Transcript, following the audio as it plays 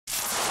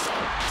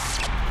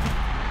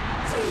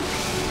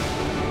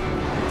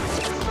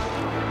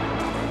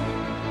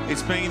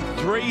It's been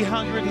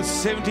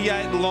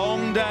 378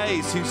 long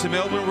days since the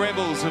Melbourne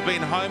Rebels have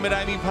been home at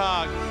AAMI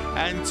Park,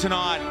 and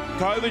tonight,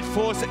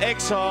 COVID-forced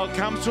exile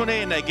comes to an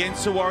end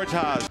against the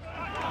Waratahs.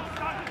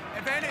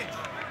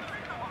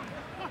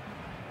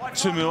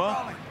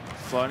 Toomua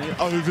floating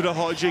over to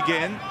Hodge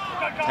again.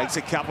 Takes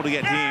a couple to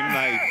get him.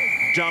 They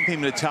jump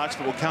him to touch,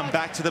 but will come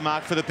back to the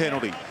mark for the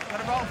penalty.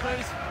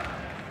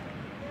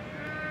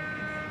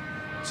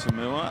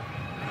 Toomua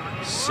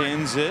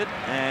sends it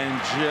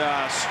and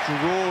just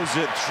draws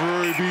it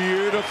through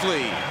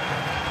beautifully.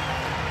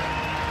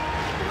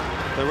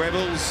 The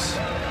Rebels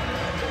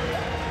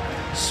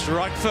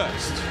strike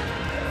first.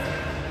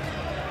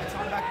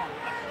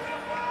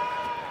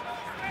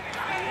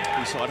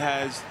 Side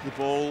has the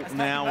ball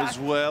now as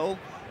well.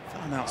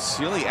 Oh, now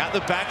Silly out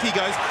the back he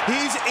goes.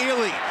 Here's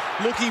Ely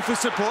looking for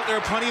support. There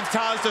are plenty of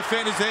Tars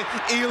defenders there.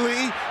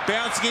 Ely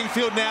bouncing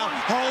infield now,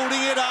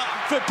 holding it up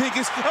for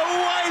Pickers.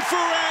 Away for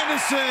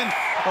Anderson.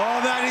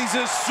 Oh, that is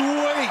a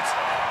sweet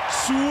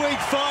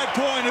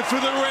 5-pointer for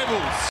the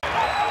Rebels.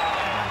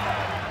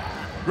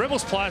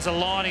 Rebels players are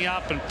lining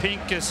up, and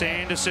Pincus,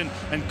 Anderson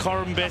and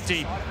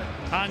Corambetti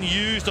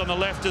unused on the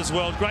left as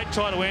well. Great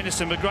try to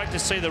Anderson, but great to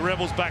see the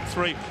Rebels back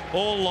three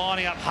all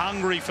lining up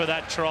hungry for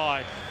that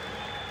try.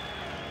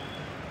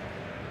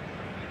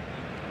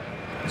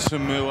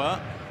 Toomua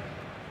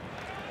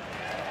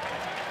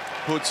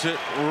puts it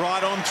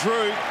right on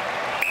through.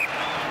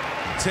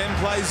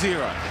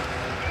 10-0.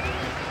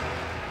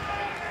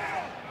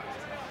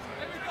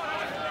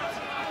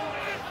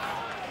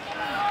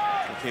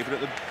 Keep it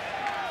at the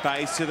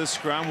base of the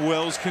scrum.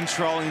 Wells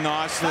controlling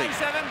nicely.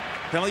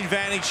 Penalty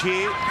advantage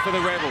here for the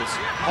Rebels.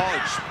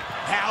 Hodge,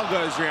 Powell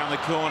goes around the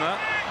corner.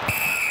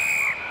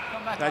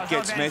 That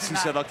gets messy,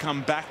 so they'll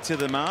come back to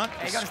the mark.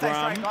 You got to stay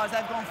straight, guys.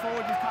 They've gone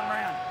forward, just come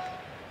around.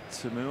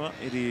 Toomua,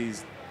 it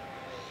is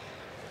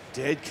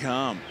dead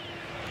calm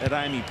at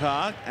AAMI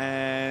Park,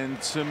 and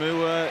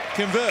Toomua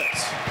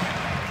converts.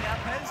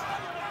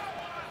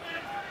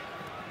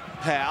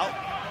 Powell,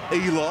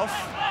 Eloff,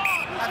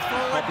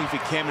 hopping for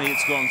Kemeny.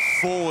 It's gone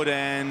forward,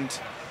 and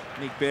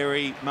Nick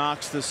Berry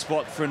marks the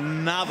spot for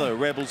another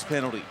Rebels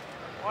penalty.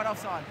 Right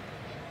offside.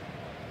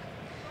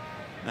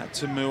 Matt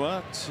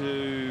Toomua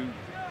to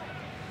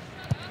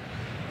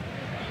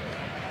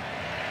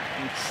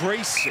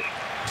increase it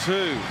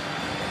to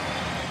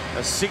a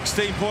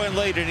 16-point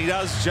lead, and he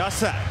does just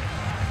that.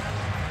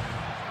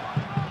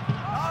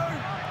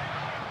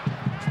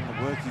 Trying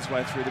to work his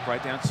way through the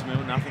breakdown.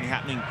 Toomua, nothing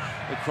happening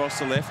across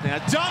the left now.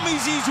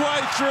 Dummies his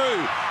way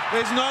through.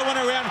 There's no one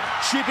around,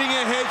 chipping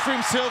ahead for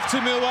himself.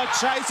 Toomua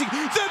chasing,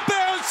 the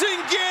bouncing,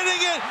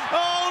 getting it.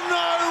 Oh,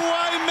 no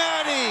way,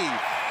 Matty.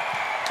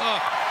 Oh,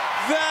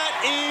 that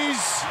is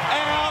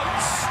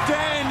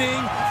outstanding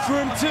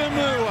from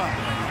Toomua.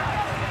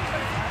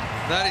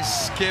 That is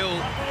skill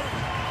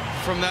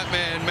from that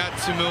man, Matt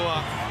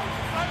Toomua.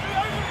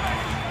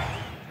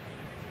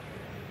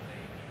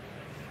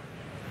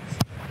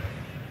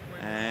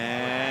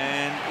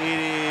 And it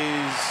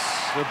is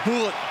a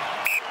bullet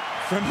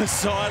from the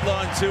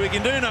sideline too. He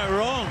can do no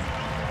wrong.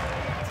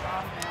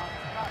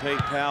 Pete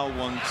Powell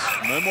wants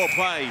no more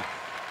play.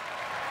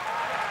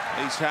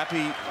 He's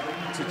happy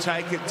to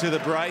take it to the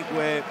break,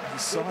 where the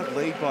side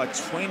lead by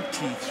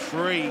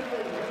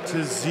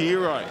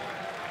 23-0.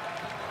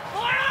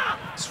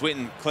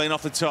 Swinton clean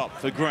off the top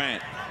for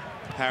Grant.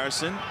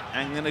 Harrison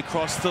hanging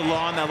across the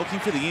line. They're looking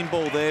for the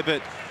in-ball there,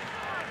 but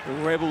the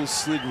Rebels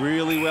slid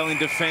really well in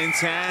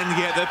defence and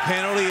get the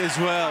penalty as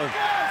well.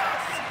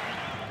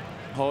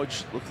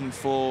 Hodge looking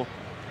for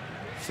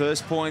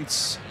first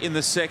points in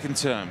the second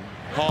term.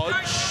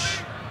 Hodge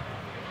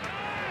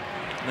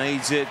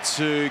needs it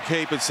to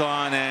keep its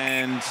line,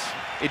 and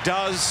it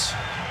does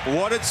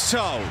what it's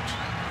told.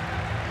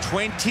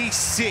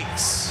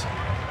 26.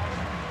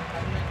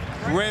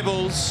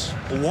 Rebels,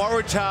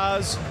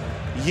 Waratahs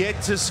yet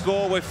to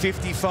score. We're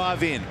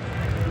 55 in.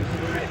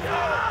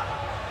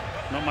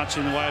 Not much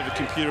in the way of a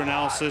computer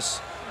analysis,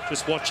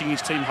 just watching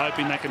his team,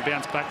 hoping they can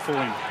bounce back for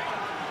him.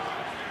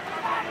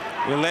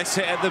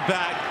 Willessa at the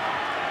back,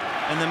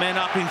 and the men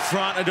up in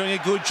front are doing a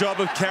good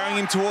job of carrying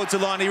him towards the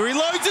line. He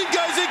reloads and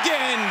goes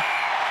again.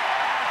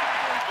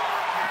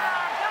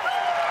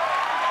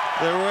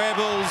 The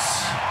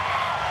Rebels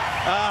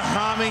are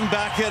humming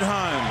back at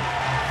home.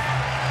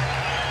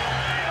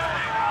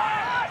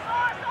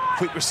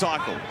 Quick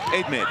recycle,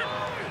 Edmed.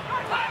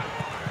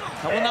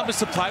 Couple of numbers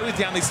to play with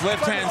down this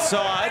left-hand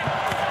side.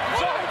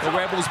 The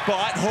Rebels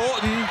bite.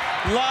 Horton,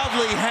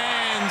 lovely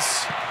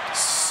hands.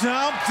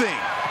 Something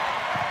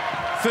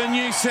for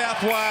New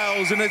South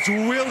Wales, and it's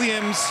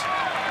Williams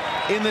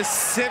in the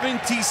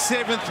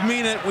 77th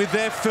minute with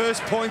their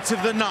first points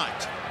of the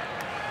night.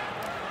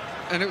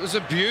 And it was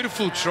a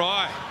beautiful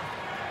try.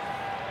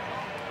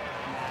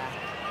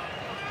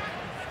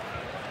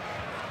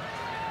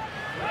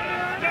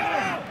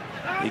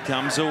 He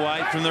comes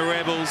away from the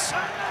Rebels.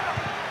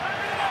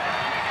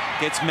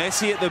 Gets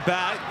messy at the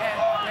back.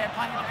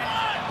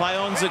 Play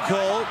on's a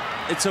call.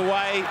 It's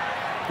away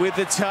with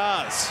the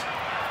Tars.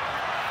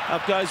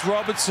 Up goes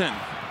Robertson.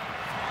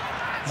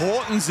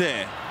 Horton's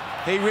there.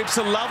 He rips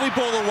a lovely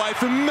ball away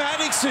from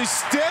Maddox, who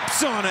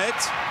steps on it.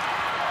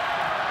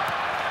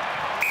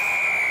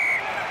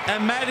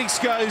 And Maddox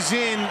goes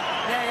in.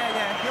 Yeah.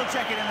 He'll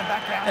check it in the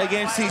background.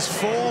 Against his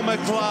former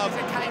club. It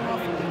came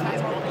off.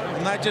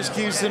 And that just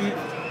gives them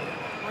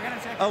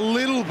a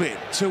little bit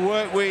to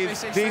work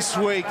with this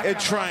week at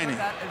training.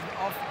 That is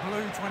off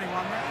blue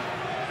 21 there.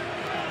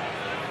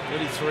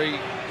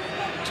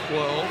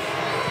 33-12.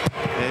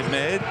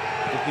 Ahmed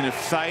looking to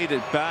fade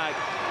it back.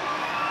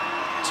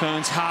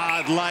 Turns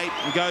hard late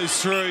and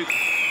goes through.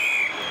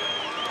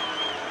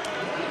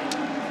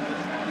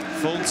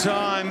 Full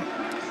time.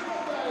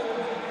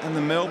 And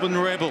the Melbourne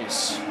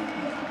Rebels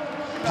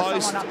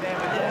post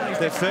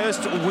their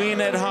first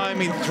win at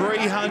home in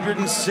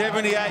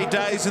 378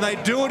 days, and they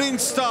do it in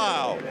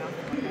style.